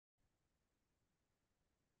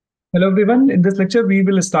Hello everyone. In this lecture, we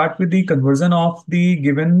will start with the conversion of the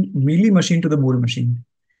given Mealy machine to the Moore machine.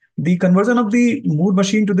 The conversion of the Moore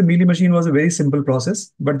machine to the Mealy machine was a very simple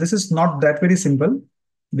process, but this is not that very simple,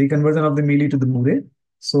 the conversion of the Mealy to the Moore.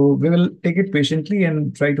 So we will take it patiently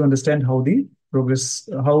and try to understand how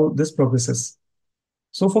this progresses.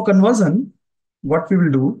 So for conversion, what we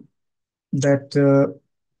will do that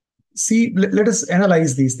let us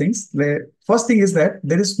analyze these things. The first thing is that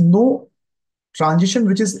there is no transition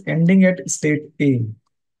which is ending at state A.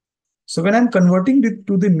 So when I'm converting it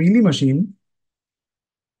to the Mealy machine,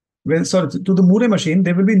 well, sorry, to the Moore machine,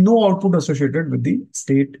 there will be no output associated with the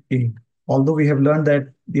state A. Although we have learned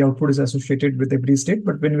that the output is associated with every state,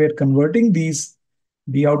 but when we are converting these,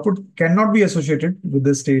 the output cannot be associated with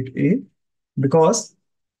the state A because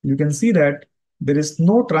you can see that there is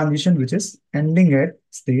no transition which is ending at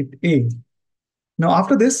state A. Now,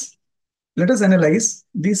 after this, let us analyze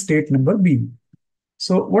the state number B.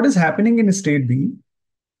 So what is happening in state B?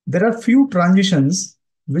 There are few transitions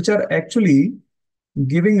which are actually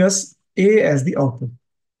giving us A as the output.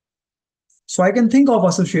 So I can think of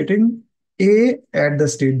associating A at the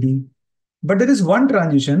state B. But there is one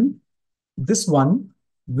transition, this one,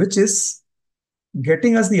 which is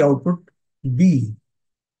getting us the output B.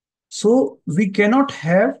 So we cannot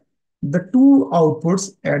have the two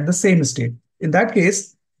outputs at the same state. In that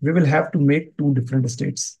case, we will have to make two different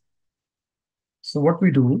states. So what we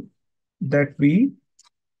do, that we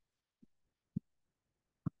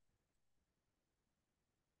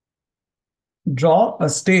draw a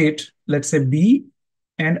state, let's say B,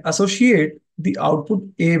 and associate the output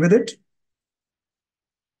A with it.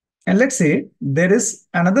 And let's say there is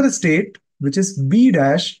another state which is B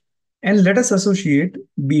dash, and let us associate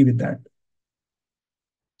B with that.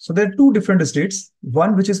 So there are two different states,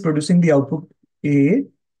 one which is producing the output A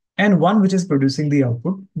and one which is producing the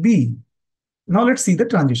output B. Now let's see the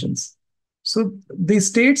transitions. So the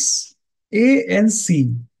states A and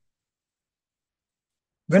C,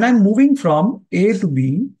 when I'm moving from A to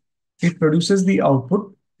B, it produces the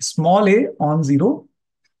output small a on 0.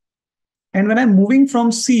 And when I'm moving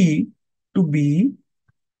from C to B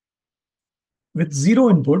with 0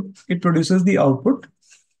 input, it produces the output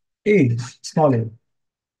A, small a.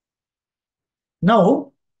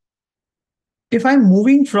 Now, if I'm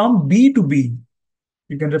moving from B to B,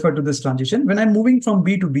 you can refer to this transition. When I'm moving from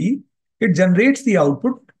B to B, it generates the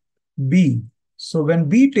output B. So when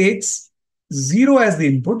B takes 0 as the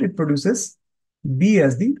input, it produces B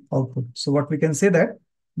as the output. So what we can say that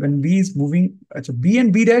when B is moving, B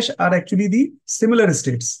and B dash are actually the similar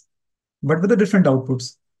states, but with the different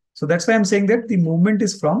outputs. So that's why I'm saying that the movement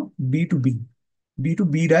is from B to B. B to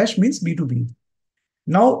B dash means B to B.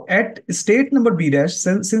 Now at state number B dash,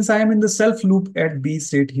 since I am in the self loop at B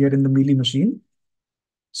state here in the Mealy machine,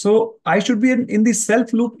 so I should be in the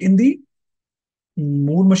self loop in the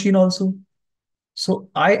Moore machine also. So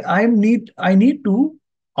I need to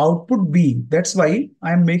output B. That's why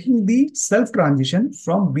I'm making the self transition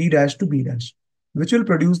from B dash to B dash, which will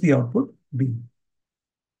produce the output B.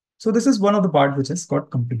 So this is one of the part which has got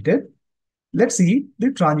completed. Let's see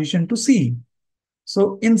the transition to C.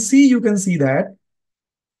 So in C, you can see that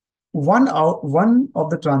one of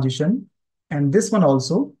the transition and this one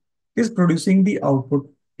also is producing the output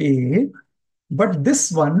A, but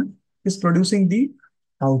this one is producing the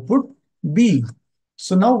output B.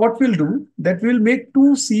 So now what we'll do, that we'll make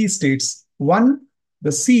two C states. One,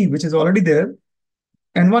 the C, which is already there,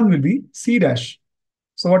 and one will be C dash.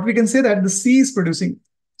 So what we can say that the C is producing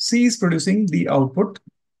the output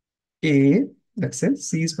A. Let's say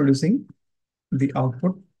C is producing the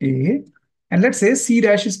output A. And let's say C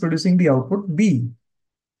dash is producing the output B.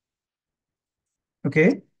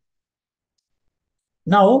 Okay.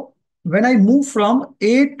 Now, when I move from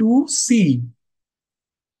A to C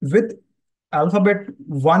with alphabet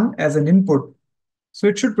 1 as an input, so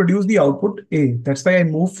it should produce the output A. That's why I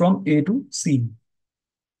move from A to C.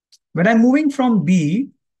 When I'm moving from B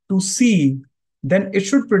to C, then it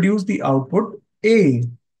should produce the output A.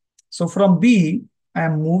 So from B, I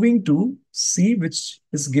am moving to C, which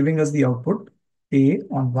is giving us the output A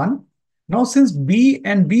on 1. Now, since B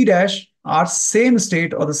and B dash are same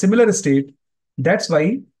state or the similar state, that's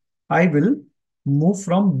why I will move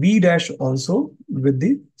from B dash also with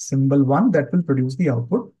the symbol 1 that will produce the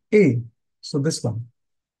output A. So this one,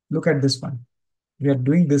 look at this one. We are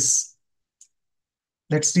doing this.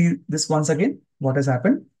 Let's see this once again. What has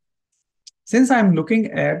happened? Since I'm looking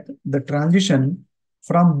at the transition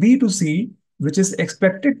from B to C, which is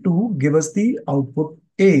expected to give us the output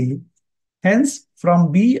A, hence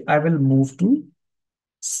from B, I will move to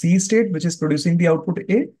C state, which is producing the output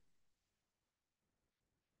A.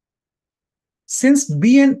 Since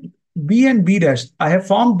B and B dash. I have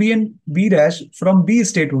formed B and B dash from B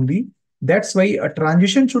state only. That's why a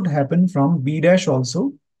transition should happen from B dash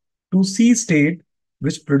also to C state,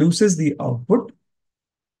 which produces the output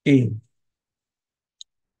A.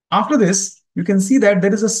 After this, you can see that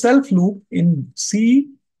there is a self loop in C,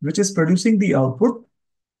 which is producing the output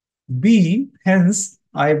B. Hence,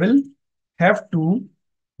 I will have to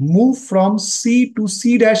move from C to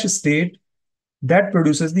C dash state that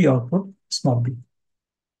produces the output small b.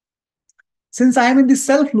 Since I am in the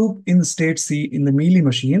self loop in state C in the Mealy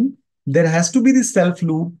machine, there has to be the self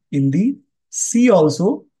loop in the C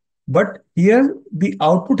also. But here the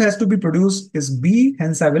output has to be produced is B.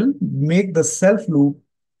 Hence, I will make the self loop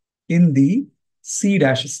in the C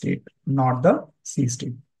dash state, not the C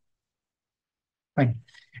state. Fine.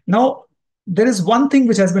 Now, there is one thing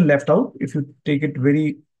which has been left out. If you take it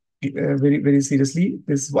very seriously,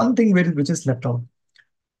 there's one thing which is left out.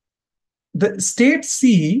 The state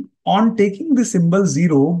C, on taking the symbol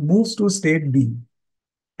 0, moves to state B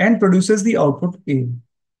and produces the output A.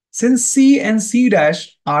 Since C and C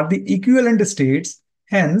dash are the equivalent states,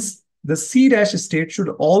 hence the C dash state should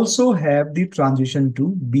also have the transition to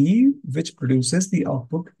B, which produces the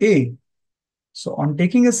output A. So on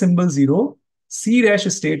taking a symbol 0, C dash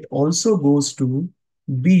state also goes to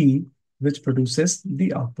B, which produces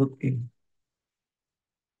the output A.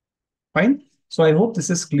 Fine. So I hope this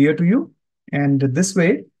is clear to you. And this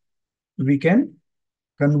way, we can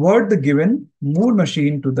convert the given Moore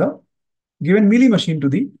machine to the given Mealy machine to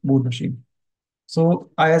the Moore machine. So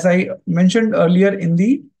as I mentioned earlier in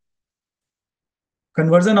the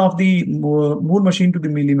conversion of the Moore machine to the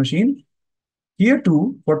Mealy machine, here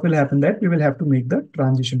too, what will happen that we will have to make the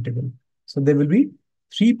transition table. So there will be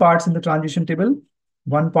three parts in the transition table.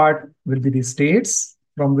 One part will be the states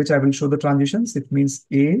from which I will show the transitions. It means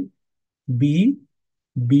A, B,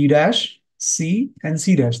 B dash, C, and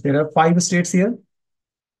C dash. There are 5 states here.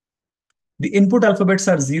 The input alphabets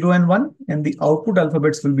are 0 and 1, and the output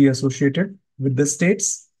alphabets will be associated with the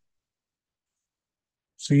states.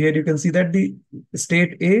 So here you can see that the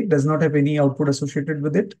state A does not have any output associated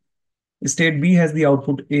with it. State B has the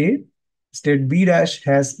output A. State B dash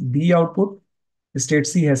has B output. State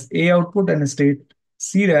C has A output, and state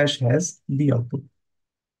C dash has B output.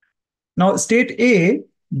 Now, state A,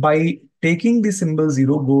 by taking the symbol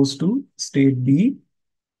 0, goes to state B,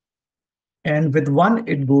 and with 1,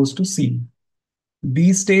 it goes to C.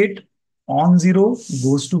 B state on 0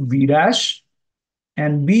 goes to B dash,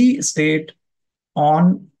 and B state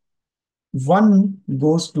on 1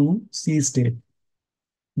 goes to C state.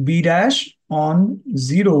 B dash on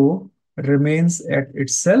 0 remains at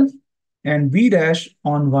itself, and B dash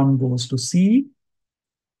on 1 goes to C.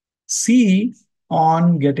 C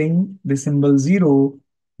on getting the symbol 0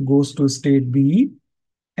 goes to state B,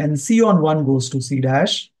 and C on 1 goes to C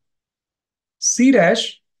dash. C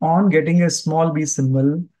dash on getting a small b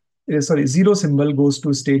symbol, 0 symbol goes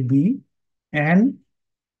to state B, and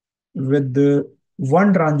with the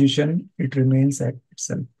 1 transition, it remains at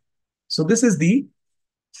itself. So this is the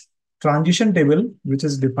transition table, which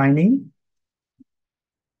is defining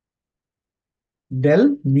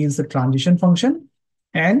del means the transition function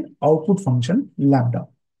and output function lambda.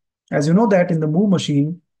 As you know that in the Moore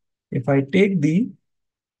machine, if I take the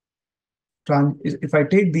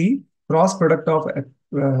cross product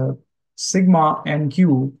of sigma and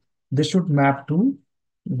q, this should map to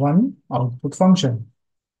one output function.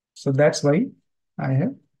 So that's why I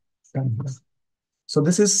have done here. So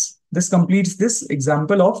this completes this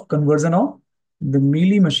example of conversion of the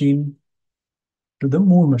Mealy machine to the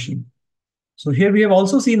Moore machine. So here we have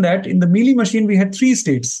also seen that in the Mealy machine we had 3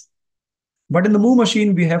 states, but in the Moore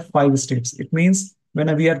machine we have 5 states. It means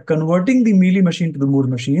when we are converting the Mealy machine to the Moore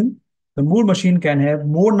machine can have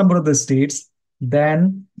more number of the states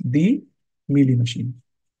than the Mealy machine.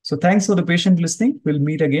 So thanks for the patient listening. We'll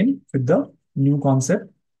meet again with the new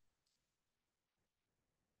concept